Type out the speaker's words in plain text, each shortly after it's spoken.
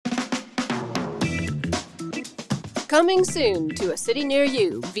Coming soon to a city near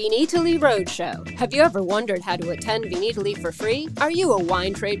you, Vinitaly Roadshow. Have you ever wondered how to attend Vinitaly for free? Are you a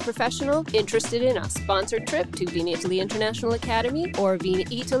wine trade professional interested in a sponsored trip to Vinitaly International Academy or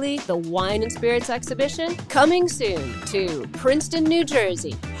Vinitaly, the Wine and Spirits Exhibition? Coming soon to Princeton, New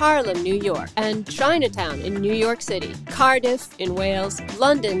Jersey, Harlem, New York, and Chinatown in New York City, Cardiff in Wales,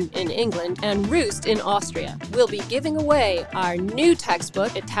 London in England, and Roost in Austria. We'll be giving away our new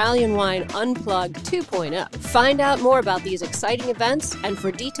textbook, Italian Wine Unplugged 2.0. Find out more about these exciting events, and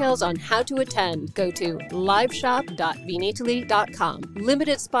for details on how to attend, go to liveshop.vinitaly.com.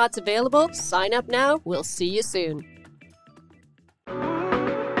 Limited spots available. Sign up now. We'll see you soon.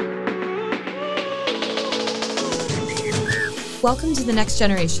 Welcome to The Next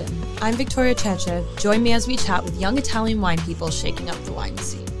Generation. I'm Victoria Ceche. Join me as we chat with young Italian wine people shaking up the wine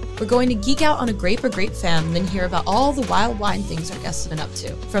scene. We're going to geek out on a grape or grape fam, then hear about all the wild wine things our guests have been up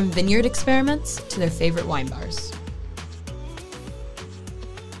to, from vineyard experiments to their favorite wine bars.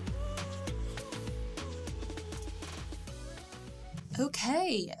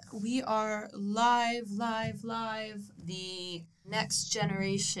 Okay, we are live. The Next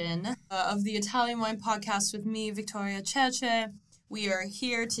Generation of the Italian Wine Podcast with me, Victoria Ceche. We are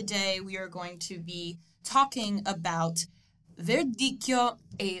here today. We are going to be talking about Verdicchio,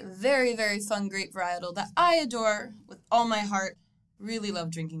 a very, very fun grape varietal that I adore with all my heart. Really love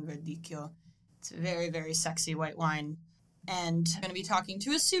drinking Verdicchio. It's a very, very sexy white wine. And I'm going to be talking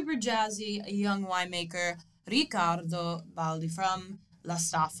to a super jazzy, a young winemaker, Riccardo Baldi from La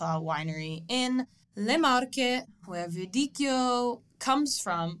Staffa Winery in Le Marche, where Verdicchio comes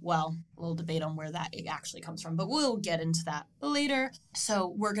from. Well, a little debate on where that actually comes from, but we'll get into that later.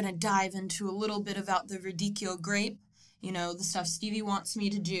 So we're going to dive into a little bit about the Verdicchio grape, you know, the stuff Stevie wants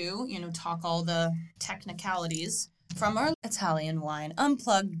me to do, you know, talk all the technicalities from our Italian Wine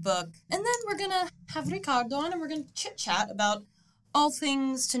Unplugged book. And then we're going to have Riccardo on and we're going to chit-chat about all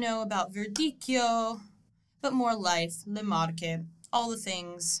things to know about Verdicchio, but more life, Le Marche, all the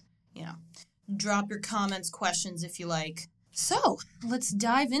things, you know. Drop your comments, questions if you like. So, let's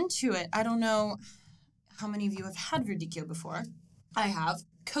dive into it. I don't know how many of you have had Verdicchio before. I have.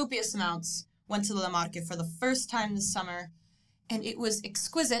 Copious amounts. Went to Le Marche for the first time this summer, and it was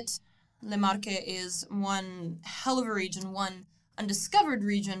exquisite. Le Marche is one hell of a region, one undiscovered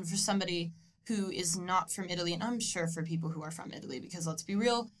region for somebody who is not from Italy, and I'm sure for people who are from Italy, because let's be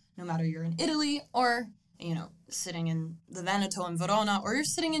real, no matter you're in Italy or, you know, sitting in the Veneto and Verona, or you're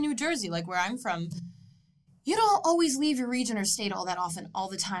sitting in New Jersey, like where I'm from, you don't always leave your region or state all that often, all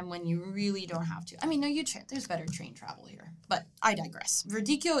the time when you really don't have to. I mean, no, there's better train travel here, but I digress.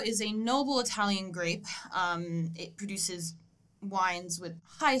 Verdicchio is a noble Italian grape. It produces wines with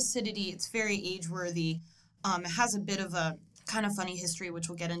high acidity. It's very age-worthy. It has a bit of a kind of funny history, which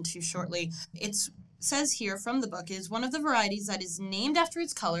we'll get into shortly. It's says here from the book is one of the varieties that is named after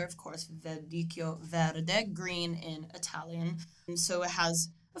its color, of course, Verdicchio Verde, green in Italian. And so it has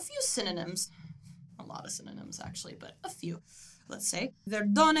a few synonyms, a lot of synonyms actually, but a few, let's say.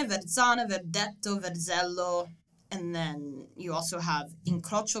 Verdone, Verzana, Verdetto, Verzello, and then you also have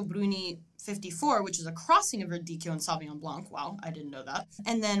Incrocio Bruni 54, which is a crossing of Verdicchio and Sauvignon Blanc. Wow, I didn't know that.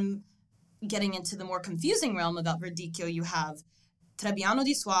 And then getting into the more confusing realm about Verdicchio, you have Trebbiano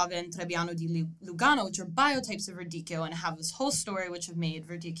di Soave and Trebbiano di Lugano, which are biotypes of Verdicchio, and have this whole story which have made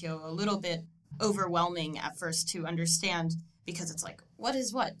Verdicchio a little bit overwhelming at first to understand, because it's like, what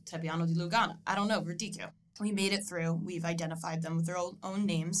is what? Trebbiano di Lugano? I don't know, Verdicchio. We made it through. We've identified them with their own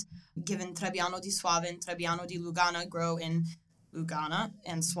names. Given Trebbiano di Soave and Trebbiano di Lugana grow in Lugana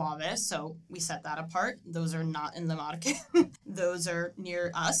and Soave, so we set that apart. Those are not in Le Marche. Those are near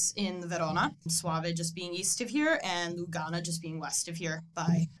us in Verona. Soave just being east of here, and Lugana just being west of here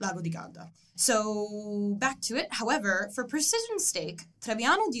by Lago di Garda. So back to it. However, for precision's sake,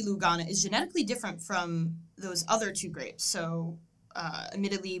 Trebbiano di Lugana is genetically different from those other two grapes. So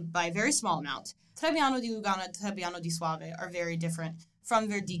admittedly, by a very small amount, Trebbiano di Lugana and Trebbiano di Soave are very different from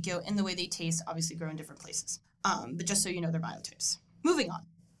Verdicchio in the way they taste, obviously grow in different places. But just so you know their biotypes. Moving on.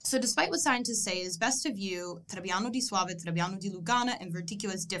 So despite what scientists say is best to view Trebbiano di Soave, Trebbiano di Lugana, and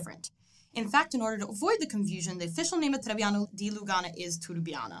Verdicchio as different. In fact, in order to avoid the confusion, the official name of Trebbiano di Lugana is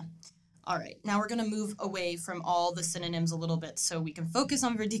Turbiana. All right, now we're going to move away from all the synonyms a little bit so we can focus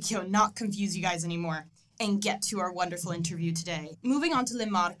on Verdicchio and not confuse you guys anymore and get to our wonderful interview today. Moving on to Le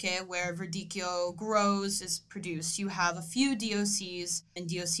Marche, where Verdicchio grows, is produced, you have a few DOCs and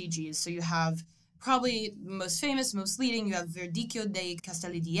DOCGs. So you have probably most famous, most leading, you have Verdicchio dei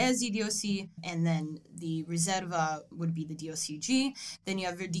Castelli Diesi DOC, and then the Riserva would be the DOCG. Then you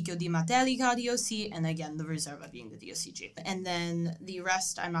have Verdicchio di Matelica DOC, and again, the Riserva being the DOCG. And then the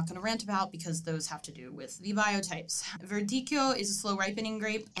rest I'm not going to rant about because those have to do with the biotypes. Verdicchio is a slow ripening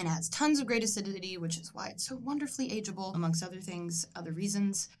grape and has tons of great acidity, which is why it's so wonderfully ageable, amongst other things, other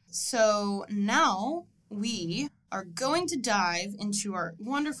reasons. So now we are going to dive into our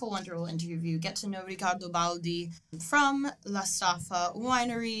wonderful interview, get to know Riccardo Baldi from La Staffa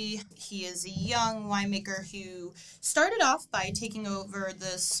Winery. He is a young winemaker who started off by taking over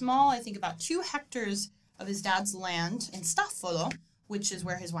the small, I think about 2 hectares of his dad's land in Staffolo, which is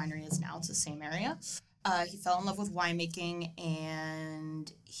where his winery is now. It's the same area. He fell in love with winemaking,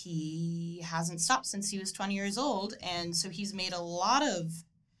 and he hasn't stopped since he was 20 years old. And so he's made a lot of,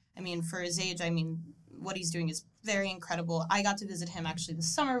 for his age, what he's doing is very incredible. I got to visit him actually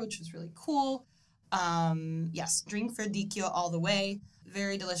this summer, which was really cool. Yes, drink Verdicchio all the way.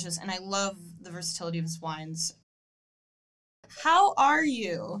 Very delicious. And I love the versatility of his wines. How are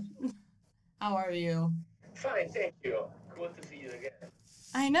you? How are you? Fine, thank you. Good to see you again.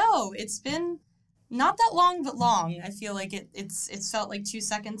 I know. It's been not that long, but long. I feel like it's felt like 2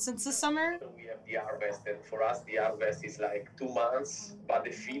 seconds since the summer. We have the harvest, and for us the harvest is like 2 months, but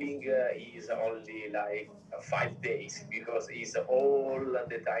the feeling is only like 5 days because it's all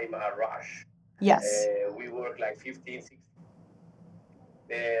the time a rush. Yes. We work like 15, 16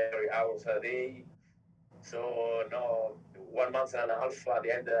 hours a day. So no, 1 month and a half at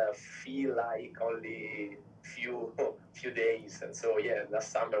the end feel like only few days. And so yeah,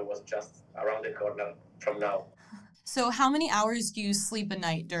 last summer was just around the corner from now. So how many hours do you sleep a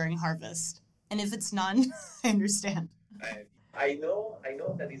night during harvest? And if it's none, I understand. I know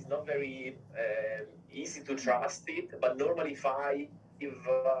that it's not very easy to trust it, but normally 5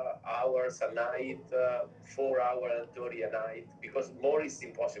 hours a night, 4 hours and 30 a night, because more is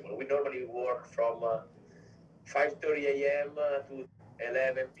impossible. We normally work from 5:30 a.m. to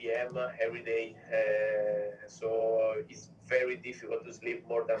 11 p.m. every day, so it's very difficult to sleep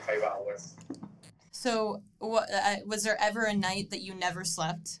more than 5 hours. So, was there ever a night that you never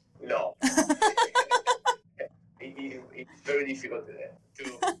slept? No. It's very difficult to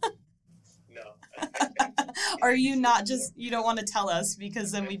no. Are you not just, you don't want to tell us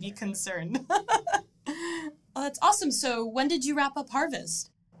because then we'd be concerned. Oh, that's awesome. So when did you wrap up harvest?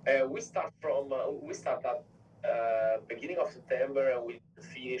 We start at beginning of September and we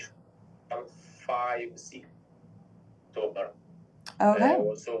finish on 5-6 October. Okay.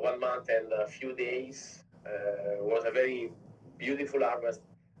 So 1 month and a few days. Was a very beautiful harvest.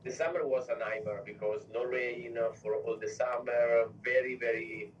 The summer was a nightmare because no rain for all the summer, very,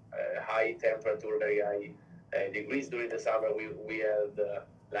 very high temperature, very high degrees during the summer. We had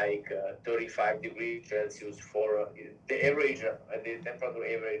 35 degrees Celsius for the average, the temperature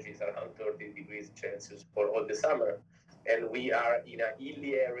average is around 30 degrees Celsius for all the summer. And we are in a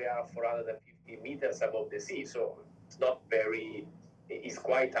hilly area 450 meters above the sea, so it's not very, it's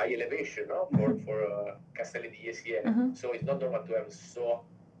quite high elevation, no? For Castelli Diesi. Mm-hmm. So it's not normal to have so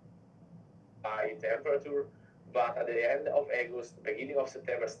high temperature, but at the end of August, beginning of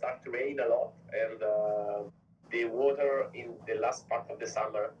September, start to rain a lot, and the water in the last part of the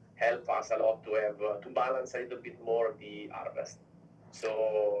summer help us a lot to have to balance a little bit more the harvest.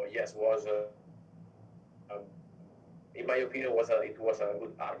 So yes, was in my opinion it was a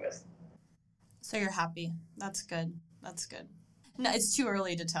good harvest. So you're happy. That's good. That's good. No, it's too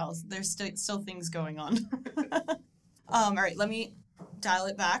early to tell. There's still things going on. All right, let me dial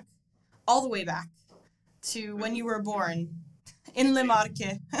it back. All the way back to when you were born in Le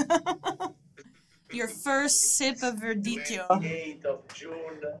Marche. Your first sip of Verdicchio. 28th of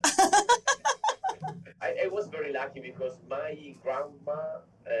June. I was very lucky because my grandma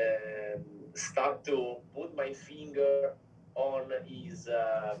started to put my finger on his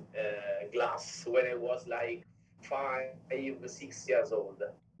glass when I was like 5-6 years old.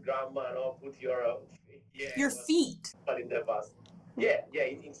 Grandma, no, put your feet in the past. Yeah,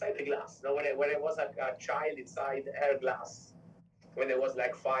 inside the glass. No, when I was a child, inside her glass. When I was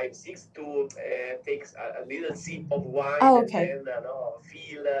like 5-6, to take a little sip of wine. Oh, okay. And then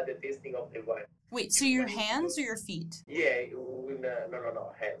feel the tasting of the wine. Wait, so your hands or your feet? Yeah,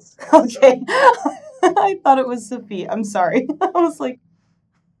 no, hands. Okay. I thought it was the feet. I'm sorry. I was like...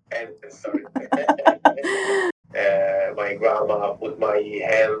 Sorry. My grandma put my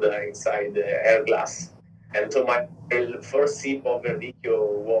hand inside her glass. And so my first sip of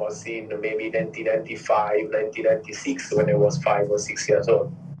Verdicchio was in maybe 1995, 1996, when I was 5 or 6 years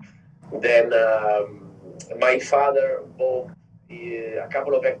old. Then my father bought a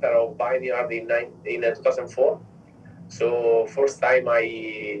couple of hectares of vineyard in 2004. So first time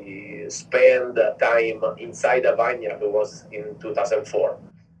I spent time inside a vineyard was in 2004.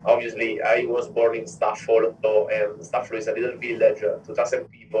 Obviously, I was born in Staffolo, and Staffolo is a little village. 2,000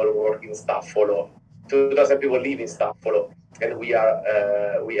 people work in Staffolo. 2,000 people live in Staffolo, and we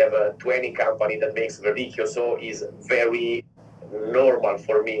have a 20 company that makes Verdicchio. So it's very normal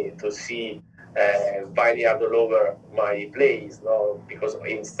for me to see vineyard all over my place, no? Because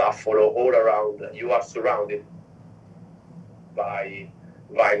in Staffolo, all around, you are surrounded by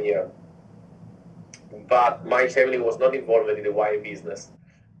vineyard. But my family was not involved in the wine business.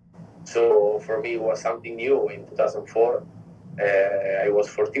 So for me, it was something new in 2004. I was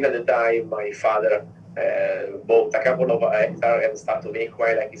 14 at the time. My father bought a couple of hectares and started to make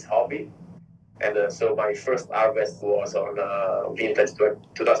wine like his hobby. And so my first harvest was on vintage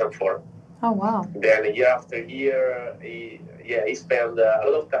 2004. Oh, wow. Then year after year, he spent a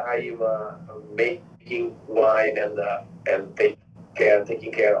lot of time making wine and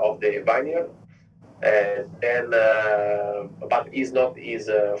taking care of the vineyard. And then, but it's not his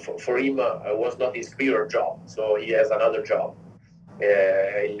for him was not his pure job. So he has another job.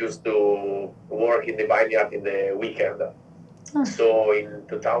 He used to work in the vineyard in the weekend. So in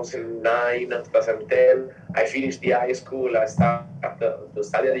 2009, 2010, I finished the high school. I started to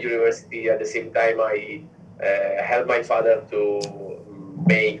study at the university. At the same time, I helped my father to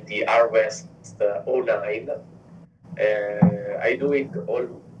make the harvest 09. I do it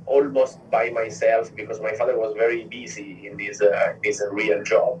almost by myself because my father was very busy in this real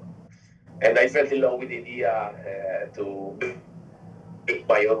job. And I fell in love with the idea to make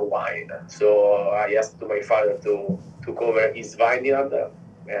my own wine. So I asked to my father to cover his vineyard,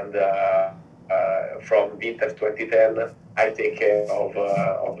 and from vintage 2010, I take care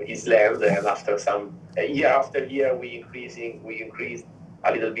of his land. And after some year after year, we increased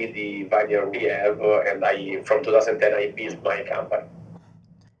a little bit the vineyard we have, and from 2010 I built my company.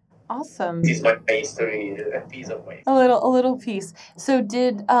 Awesome. This is my history, a piece of my A little piece. So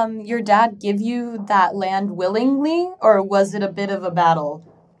did your dad give you that land willingly, or was it a bit of a battle?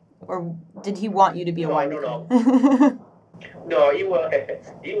 Or did he want you to be a winemaker? No, he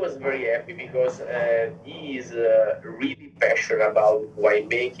was very happy because he is really passionate about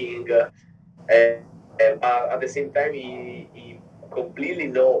winemaking, and at the same time he completely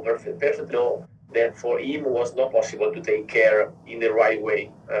perfectly know that for him was not possible to take care in the right way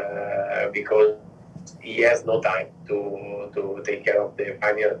because he has no time to take care of the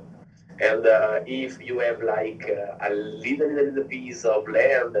vineyard. And if you have like a little piece of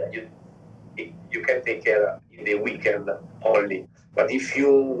land, you can take care in the weekend only. But if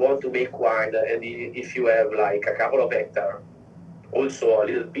you want to make wine and if you have like a couple of hectares, also a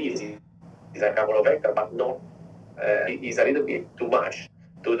little piece is a couple of hectares, but not is a little bit too much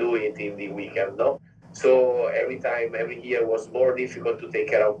to do it in the weekend, no? So every year was more difficult to take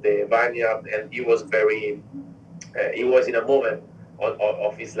care of the vineyard, and he was in a moment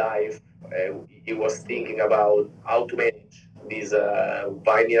of his life. He was thinking about how to manage this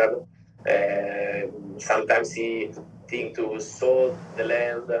vineyard. Sometimes he think to sell the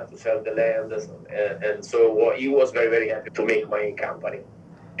land, and so he was very, very happy to make my company.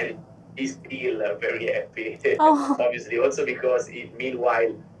 And he's still very happy, obviously, also because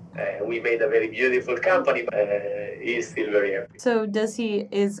meanwhile we made a very beautiful company. He's still very happy. So does he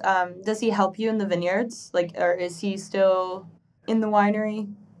help you in the vineyards? Like, or is he still in the winery?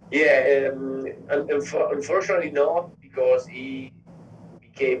 Yeah, unfortunately not, because he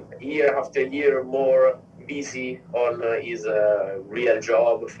became year after year more busy on his real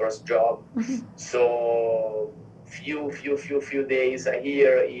job, first job. So few days a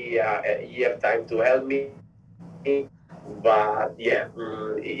year he have time to help me. But yeah,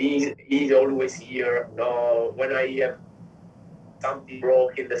 he's always here. No, when I have something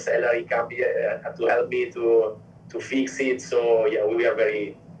broke in the cellar, he come here to help me to fix it. So yeah, we are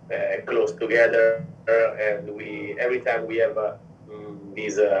very close together, and every time we have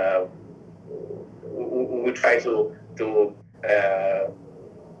these we try to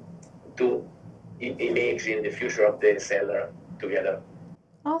imagine the future of the cellar together.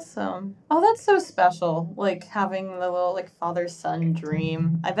 Awesome. Oh, that's so special. Like having the little like father-son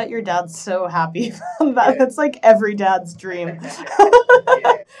dream. I bet your dad's so happy about that. Yeah. It's like every dad's dream.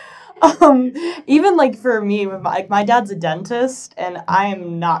 Yeah. Even like for me, my dad's a dentist, and I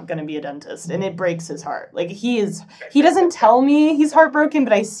am not gonna be a dentist, and it breaks his heart. Like he doesn't tell me he's heartbroken,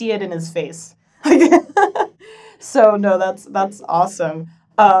 but I see it in his face. So no, that's awesome.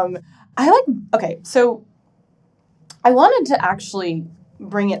 Okay, so I wanted to actually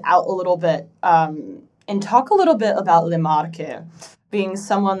bring it out a little bit and talk a little bit about Le Marche, being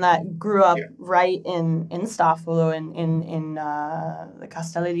someone that grew up right in Staffolo, in the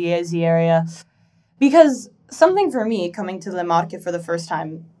Castelli di Esi area. Because something for me, coming to Le Marche for the first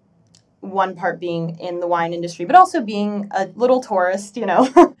time, one part being in the wine industry, but also being a little tourist,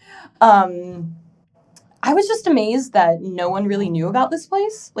 I was just amazed that no one really knew about this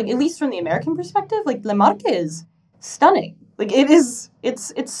place. Like, at least from the American perspective, like, Le Marche is stunning. Like, it's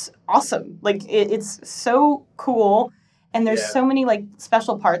awesome. Like, it's so cool, and there's so many, like,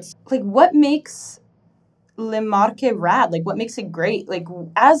 special parts. Like, what makes Le Marche rad? Like, what makes it great? Like,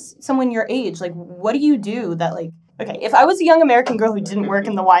 as someone your age, like, what do you do that, like, okay, if I was a young American girl who didn't work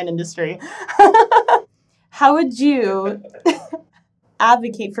in the wine industry, how would you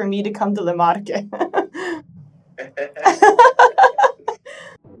advocate for me to come to Le Marche?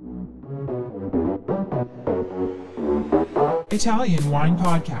 Italian Wine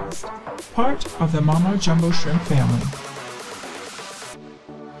Podcast, part of the Mama Jumbo Shrimp family.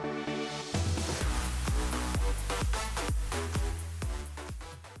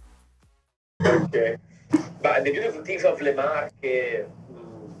 Okay. But the beautiful things of Le Marche,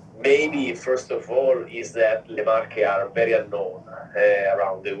 maybe first of all, is that Le Marche are very unknown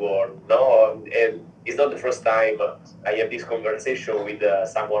around the world. No, and it's not the first time I have this conversation with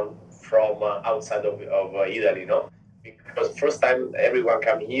someone from outside of Italy, no? Because first time everyone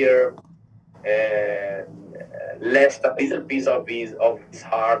come here and left a little piece of his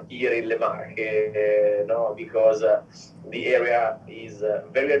heart here in Le Marche, no? Because the area is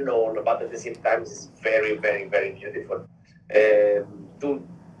very unknown, but at the same time it's very, very, very beautiful.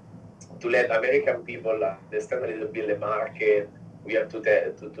 To let American people understand a little bit Le Marche, we have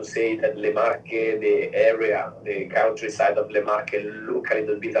to say that Le Marche, the area, the countryside of Le Marche, look a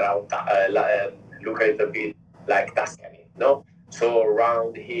little bit like Tuscany, no? So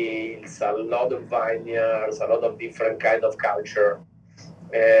round hills, a lot of vineyards, a lot of different kind of culture,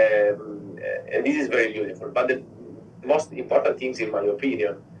 and this is very beautiful. But the most important things, in my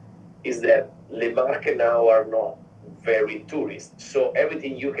opinion, is that Le Marche now are not very tourist. So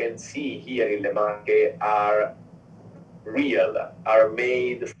everything you can see here in Le Marche are real, are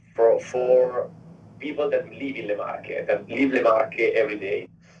made for people that live in Le Marche, that live Le Marche every day.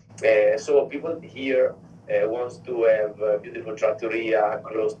 So people here wants to have a beautiful trattoria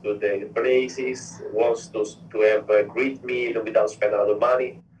close to the places, wants to have a great meal without spending a lot of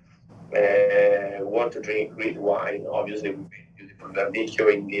money, want to drink great wine. Obviously, we make beautiful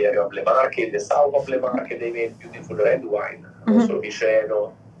Verdicchio in the area of Le Marche. In the south of Le Marche, they make beautiful red wine, also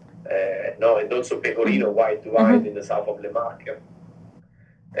Viceno, and also Pecorino white wine in the south of Le Marche.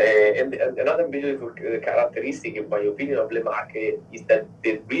 And another beautiful characteristic, in my opinion, of Le Marche is that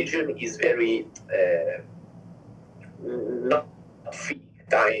the region is very not peak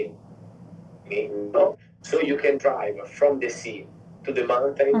time, so you can drive from the sea to the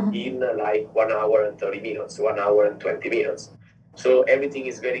mountain in like 1 hour and 30 minutes, 1 hour and 20 minutes. So everything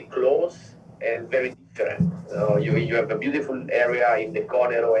is very close and very different. You have a beautiful area in the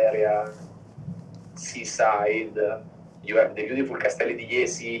Conero area, seaside. You have the beautiful Castelli di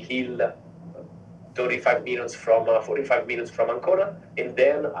Esi hill, 45 minutes from 45 minutes from Ancona, and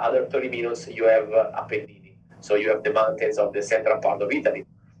then other 30 minutes you have Appennini. So you have the mountains of the central part of Italy.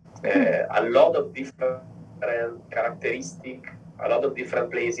 A lot of different characteristics, a lot of different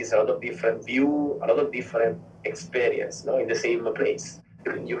places, a lot of different view, a lot of different experience, in the same place.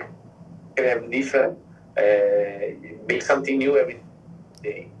 You can have different, make something new every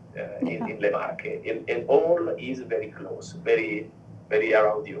day in Le Marche, and all is very close, very, very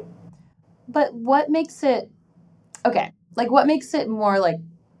around you. But what makes it, what makes it more, like,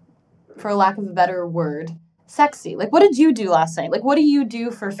 for lack of a better word, sexy? Like, what did you do last night? Like, what do you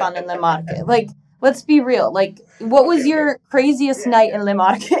do for fun in Le Marche? Like, let's be real. Like, what was your craziest night in Le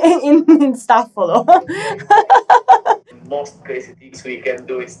Marche in Staffolo? Most crazy things we can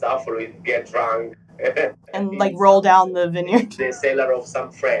do in Staffolo is get drunk. And, like, roll down the vineyard. The cellar of some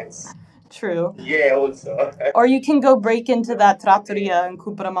friends. True. Yeah, also. Or you can go break into that trattoria in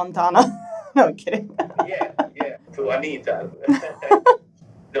Cupra Montana. No, I'm kidding. yeah, to Anita.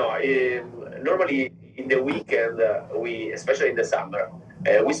 No, normally in the weekend, especially in the summer,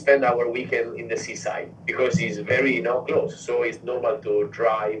 we spend our weekend in the seaside because it's very close. So it's normal to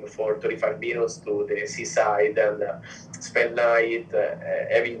drive for 35 minutes to the seaside and spend night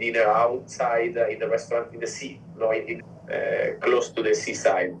having dinner outside in the restaurant in the sea, close to the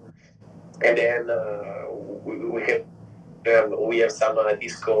seaside. And then we have some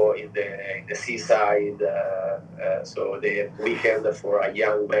disco in the seaside. So the weekend for a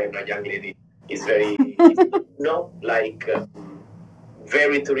young man, a young lady is very,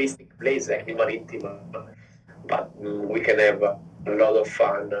 very touristic place like the Marittima, but we can have a lot of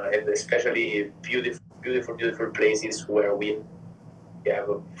fun and especially beautiful places where we have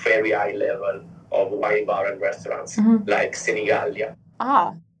a very high level of wine bar and restaurants like Senigallia.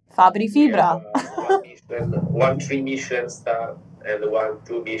 Ah, Fabri Fibra. One 3 Michelin star and 1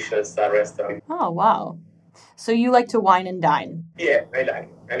 2 Michelin star restaurant. Oh, wow. So you like to wine and dine? Yeah, I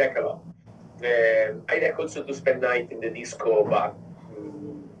like a lot. I like also to spend night in the disco, but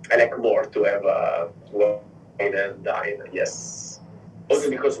I like more to have wine and dine, yes. Also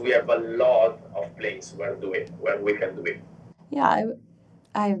because we have a lot of places where we can do it. Yeah,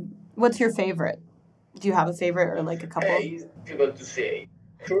 I what's your favorite? Do you have a favorite or like a couple? It's difficult to say.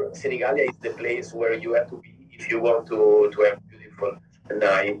 Sure, Senigallia is the place where you have to be if you want to have a beautiful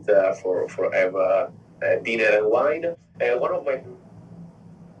night for have dinner and wine. One of my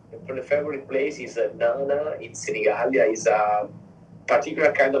favorite places is Nana in Senigallia. Is a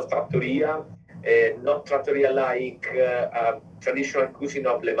particular kind of trattoria, not trattoria like traditional cuisine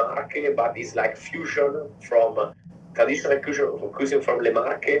of Le Marche, but it's like fusion from traditional cuisine from Le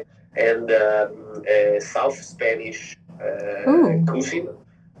Marche and South Spanish cuisine,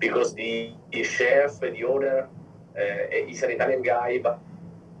 because the chef, the owner, is an Italian guy, but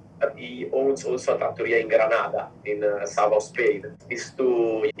he owns also a trattoria in Granada, in south of Spain.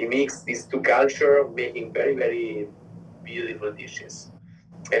 He mixed these two cultures, making very, very beautiful dishes.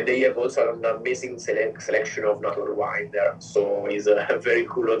 And they have also an amazing selection of natural wine there. So it's very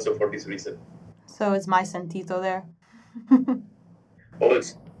cool also for this reason. So is my Sentito there?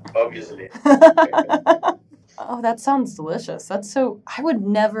 Also, obviously. Oh, that sounds delicious. That's so... I would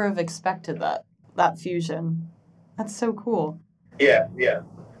never have expected that fusion. That's so cool. Yeah.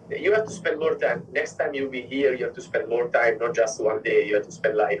 You have to spend more time. Next time you'll be here, you have to spend more time, not just one day. You have to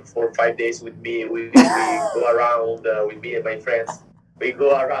spend like 4 or 5 days with me. We go around with me and my friends. We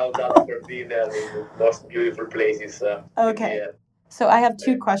go around after dinner in the most beautiful places. Okay. So I have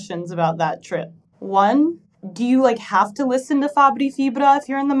 2 questions about that trip. One, do you like have to listen to Fabri Fibra if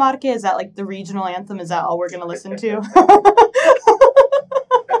you're in the Marche? Is that like the regional anthem? Is that all we're going to listen to?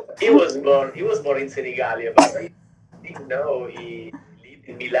 He was born in Senigallia, but he lived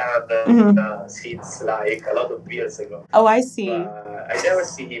in Milan since like a lot of years ago. Oh, I see. I never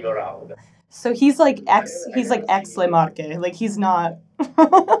see him around. So he's like ex Le Marche. Like he's not.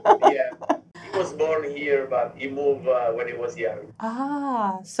 Yeah. He was born here, but he moved when he was young.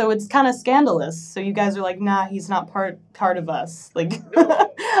 Ah, so it's kind of scandalous. So you guys are like, nah, he's not part of us. Like,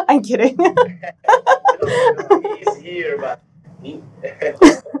 No. I'm kidding. No, he's here, but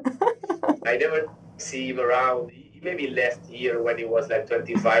I never see him around. He maybe left here when he was like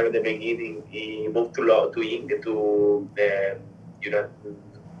 25 at the beginning. He moved to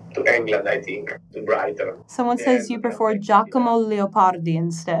England, I think, to Brighton. Someone says you prefer Giacomo Leopardi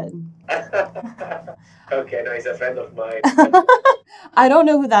instead. Okay, no, he's a friend of mine. I don't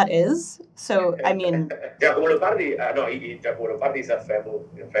know who that is. So, I mean... Giacomo Leopardi, Giacomo Leopardi is a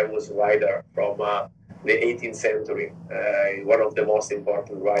famous writer from the 18th century. One of the most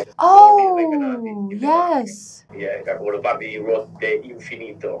important writers. Oh, yes. Yeah, Giacomo Leopardi wrote The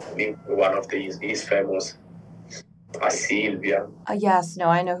Infinito, one of his famous. Silvia. Yes, no,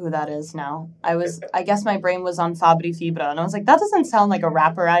 I know who that is now. I guess my brain was on Fabri Fibra, and I was like, that doesn't sound like a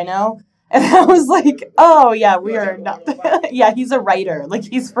rapper I know. And I was like, oh, yeah, we are not. Yeah, he's a writer. Like,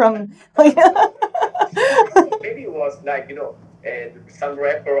 he's from. Like... Maybe it was like, some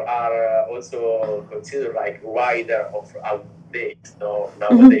rappers are also considered like writer of our days,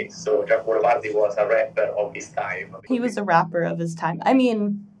 nowadays. So Giacomo Leopardi was a rapper of his time. He was a rapper of his time. I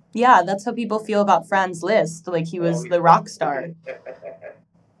mean. Yeah, that's how people feel about Franz Liszt. Like, he was the rock star.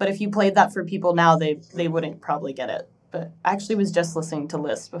 But if you played that for people now, they wouldn't probably get it. But I actually was just listening to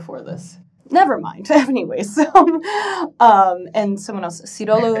Liszt before this. Never mind. Anyways. And someone else.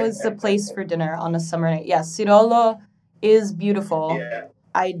 Cirolo is the place for dinner on a summer night. Yeah, Cirolo is beautiful. Yeah.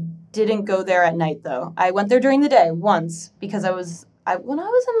 I didn't go there at night, though. I went there during the day once because when I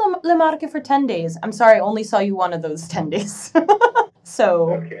was in Le Marche for 10 days. I'm sorry, I only saw you one of those 10 days. So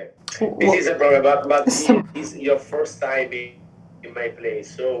okay, this is a problem, but it's your first time in my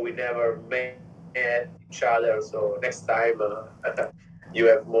place, so we never met each other. So next time you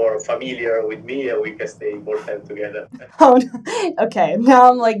have more familiar with me, and we can stay more time together. Oh, okay. Now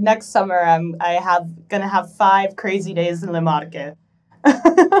I'm like next summer. Gonna have 5 crazy days in Le Marche.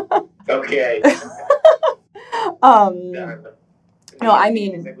 Okay. No, I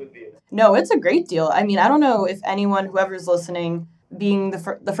mean, no, it's a great deal. I mean, I don't know if whoever's listening. Being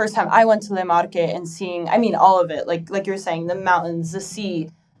the first time I went to Le Marche and seeing, I mean, all of it, like you're saying, the mountains, the sea,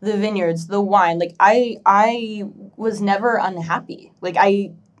 the vineyards, the wine. Like I was never unhappy. Like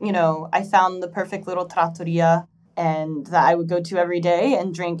I found the perfect little trattoria and that I would go to every day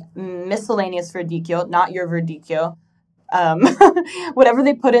and drink miscellaneous verdicchio, not your verdicchio, whatever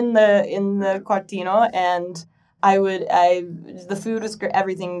they put in the quartino, and the food was great,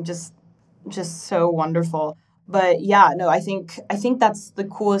 everything just so wonderful. But yeah, no, I think that's the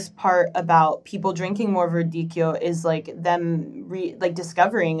coolest part about people drinking more verdicchio is like them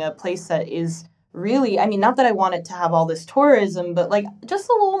discovering a place that is really, I mean, not that I want it to have all this tourism, but like just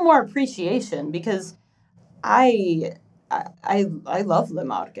a little more appreciation, because I love Le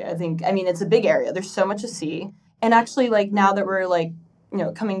Marche. I mean, it's a big area. There's so much to see. And actually, like, now that we're, like,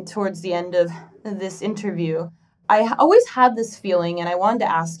 coming towards the end of this interview, I always had this feeling, and I wanted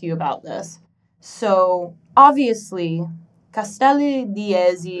to ask you about this. So, obviously, Castelli di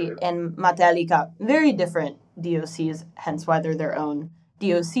Jesi and Matelica, very different DOCs, hence why they're their own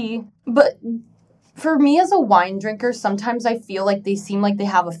DOC. But for me as a wine drinker, sometimes I feel like they seem like they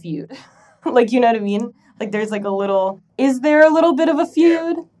have a feud. Like, you know what I mean? Like, there's like is there a little bit of a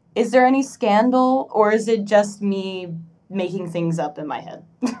feud? Yeah. Is there any scandal? Or is it just me making things up in my head?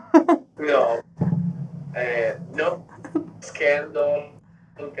 No. No scandal,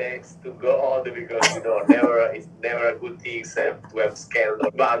 thanks to God, because, it's never a good thing to have scandal.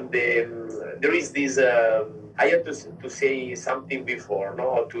 But there is this, I have to say something before,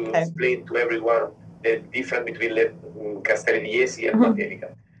 to explain to everyone the difference between Castelli di Jesi and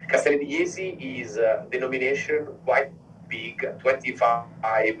Matelica. Castelli di Jesi is a denomination quite big, 25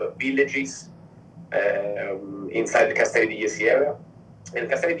 villages inside the Castelli di Jesi area. And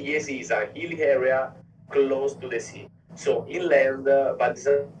Castelli di Jesi is a hilly area close to the sea. So inland, but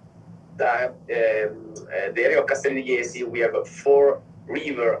the area of Castelli di Jesi, we have 4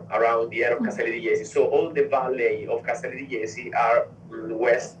 rivers around the area of Castelli di Jesi. So all the valley of Castelli di Jesi are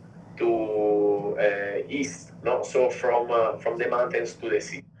west to east, so from the mountains to the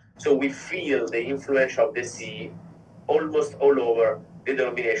sea. So we feel the influence of the sea almost all over the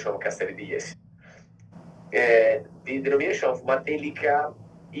denomination of Castelli di Jesi. The denomination of Matelica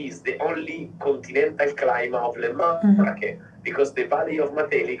is the only continental climate of Le Marche, because the valley of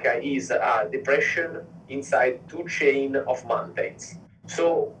Matelica is a depression inside 2 chains of mountains.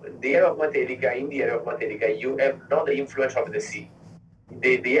 So in the area of Matelica, you have not the influence of the sea.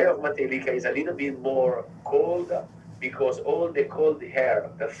 The area of Matelica is a little bit more cold, because all the cold air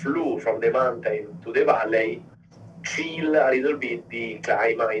that flew from the mountain to the valley chill a little bit the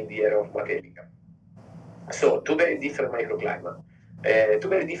climate in the area of Matelica. So 2 very different microclimates, 2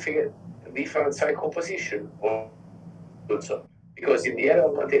 very different soil composition also, because in the area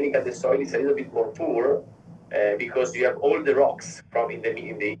of Matelica the soil is a little bit more poor, because you have all the rocks from in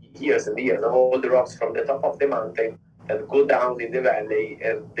the years and years, all the rocks from the top of the mountain that go down in the valley,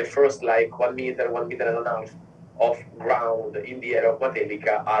 and the first 1 meter and a half of ground in the area of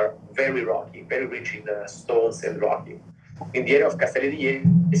Matelica are very rocky, very rich in stones and rocky. In the area of Castelli di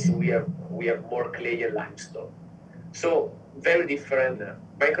Jesi, we have more clay and limestone. So very different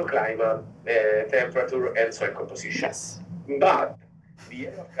microclimate, temperature, and soil composition. Yes. But the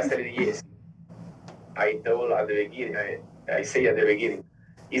area of Castelli di Jesi, I told at the beginning, I say at the beginning,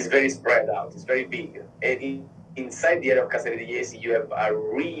 is very spread out. It's very big, and inside the area of Castelli di Jesi, you have a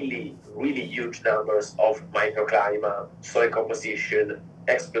really, really huge numbers of microclimate, soil composition,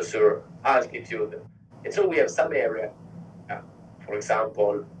 exposure, altitude. And so we have some area, for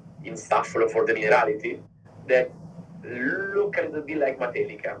example, in Staffolo for the minerality, that look a little bit like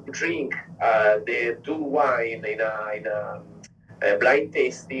Matelica. Drink the 2 wine in a blind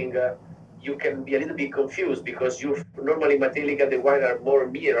tasting, you can be a little bit confused, because you normally Matelica, the wine are more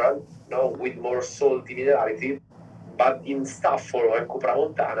mineral, with more salty minerality, but in Staffolo and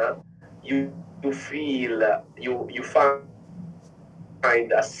Cupramontana, you feel, you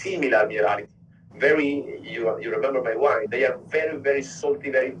find a similar minerality. You remember my wine, they are very, very salty,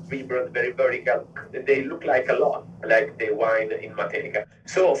 very vibrant, very vertical. They look like a lot like the wine in Matelica.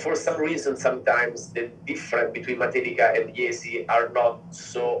 So for some reason, sometimes the difference between Matelica and Jesi are not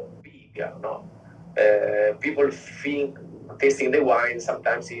so big. People think tasting the wine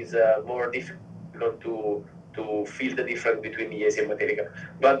sometimes is more difficult to feel the difference between Jesi and Matelica.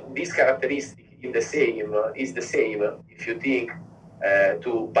 But this characteristic is the same if you think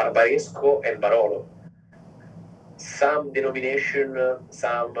to Barbaresco and Barolo. Some denomination,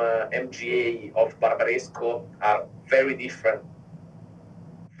 some MGA of Barbaresco are very different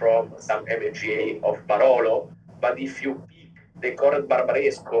from some MGA of Barolo, but if you pick the correct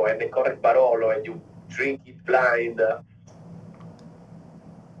Barbaresco and the correct Barolo and you drink it blind,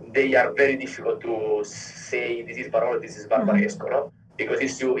 they are very difficult to say this is Barolo, this is Barbaresco, no? Because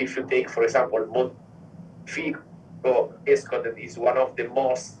if you take, for example, Montefico Barbaresco that is one of the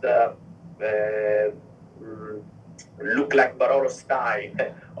most look like Barolo style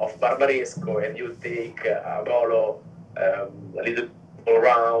of Barbaresco, and you take a Barolo a little more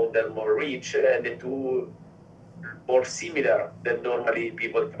round and more rich, and the two more similar than normally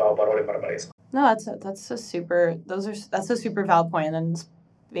people think about Barolo and Barbaresco. No, that's a super valid point, and it's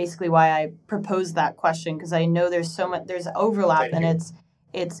basically why I proposed that question, because I know there's overlap, and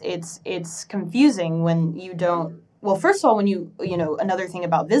it's confusing when you don't. Well, first of all, when you another thing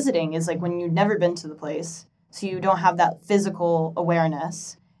about visiting is like when you've never been to the place, so you don't have that physical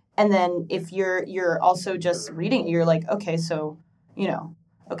awareness, and then if you're also just reading it, you're like, okay, so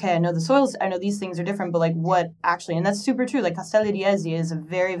okay, I know the soils, I know these things are different, but like what actually, and that's super true. Like Castelli di Esi is a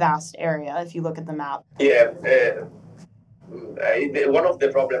very vast area if you look at the map. Yeah, one of the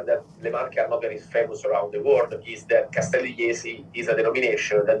problems that Le Marche are not very famous around the world is that Castelli di Esi is a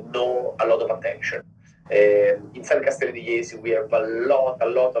denomination that know a lot of attention. Inside Castelli di Esi, we have a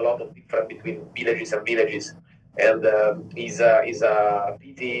lot of different between villages and villages, and is a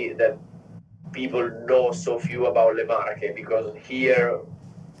pity that people know so few about Le Marche, because here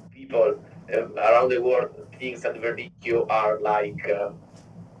people around the world think that Verdicchio are like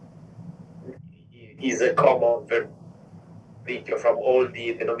is a common Verdicchio from all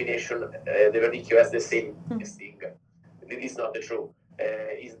the denomination. The Verdicchio has the same thing. This is not the truth.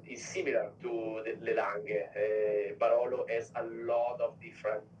 Is similar to the Le Langhe. Barolo has a lot of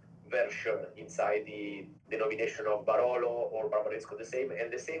different versions inside the denomination of Barolo or Barbaresco, the same,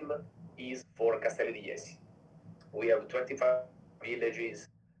 and the same is for Castelli di Esi. We have 25 villages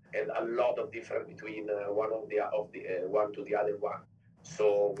and a lot of different between one to the other one.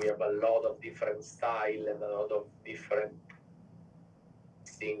 So we have a lot of different style and a lot of different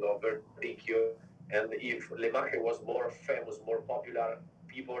thing of Verdicchio. And if Le Marche was more famous, more popular,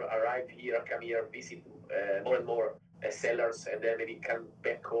 people arrive here, come here, visit more and more sellers, and then maybe come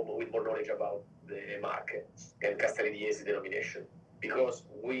back home with more knowledge about the Marche and Castelli di Esi denomination, because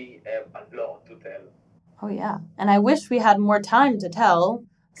we have a lot to tell. Oh, yeah. And I wish we had more time to tell.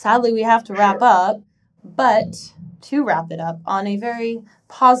 Sadly, we have to wrap up. But to wrap it up on a very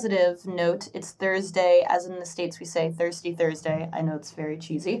positive note, it's Thursday. As in the States, we say Thirsty Thursday. I know it's very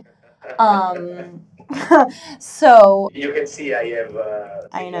cheesy. So you can see I have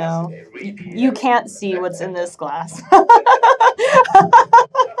I know you can't see what's in this glass.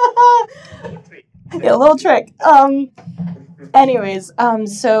 Yeah, a little trick. Anyways,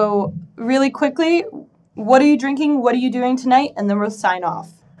 so really quickly, what are you drinking? What are you doing tonight? And then we'll sign off.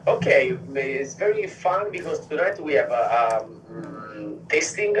 Okay, it's very fun because tonight we have a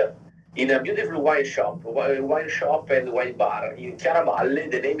tasting in a beautiful wine shop and wine bar in Chiaravalle.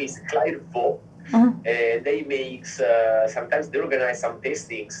 The name is Clairvaux. They make sometimes they organize some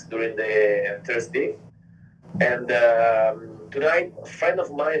tastings during the Thursday. And tonight, a friend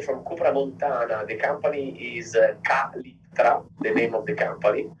of mine from Cupra Montana, the company is Calitra, the name of the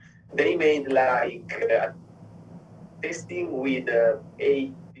company. They made like a tasting with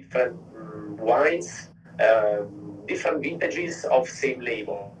 8 different wines, different vintages of same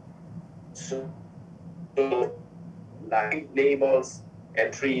label. So like labels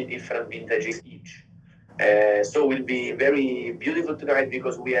and 3 different vintages each. So it will be very beautiful tonight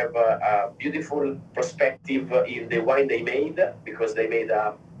because we have a beautiful perspective in the wine they made, because they made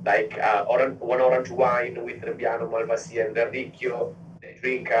one orange wine with Trebbiano, Malvasia, and Verdicchio. They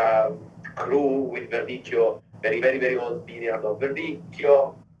drink a Cru with Verdicchio, very, very, very old vineyard of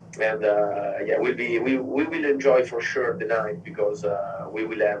Verdicchio. And we will enjoy for sure the night, because we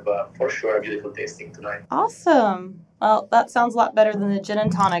will have for sure a beautiful tasting tonight. Awesome. Well, that sounds a lot better than the gin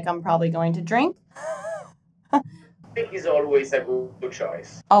and tonic I'm probably going to drink. I think is always a good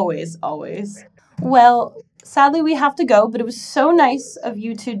choice. Always. Well, sadly we have to go, but it was so nice of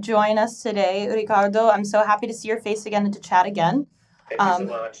you to join us today, Riccardo. I'm so happy to see your face again and to chat again. Thank you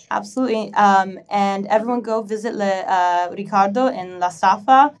so much. Absolutely. And everyone go visit Riccardo in La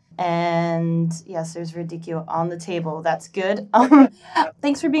Staffa. And yes, there's Verdicchio on the table. That's good.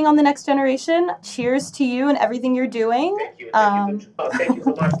 Thanks for being on The Next Generation. Cheers to you and everything you're doing. Thank you. Thank you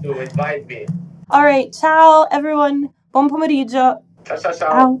so much to invite me. All right. Ciao, everyone. Buon pomeriggio.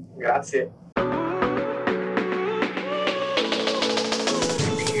 Ciao. Grazie.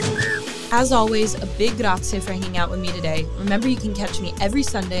 As always, a big grazie for hanging out with me today. Remember, you can catch me every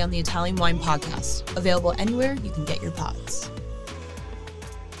Sunday on the Italian Wine Podcast, available anywhere you can get your pods.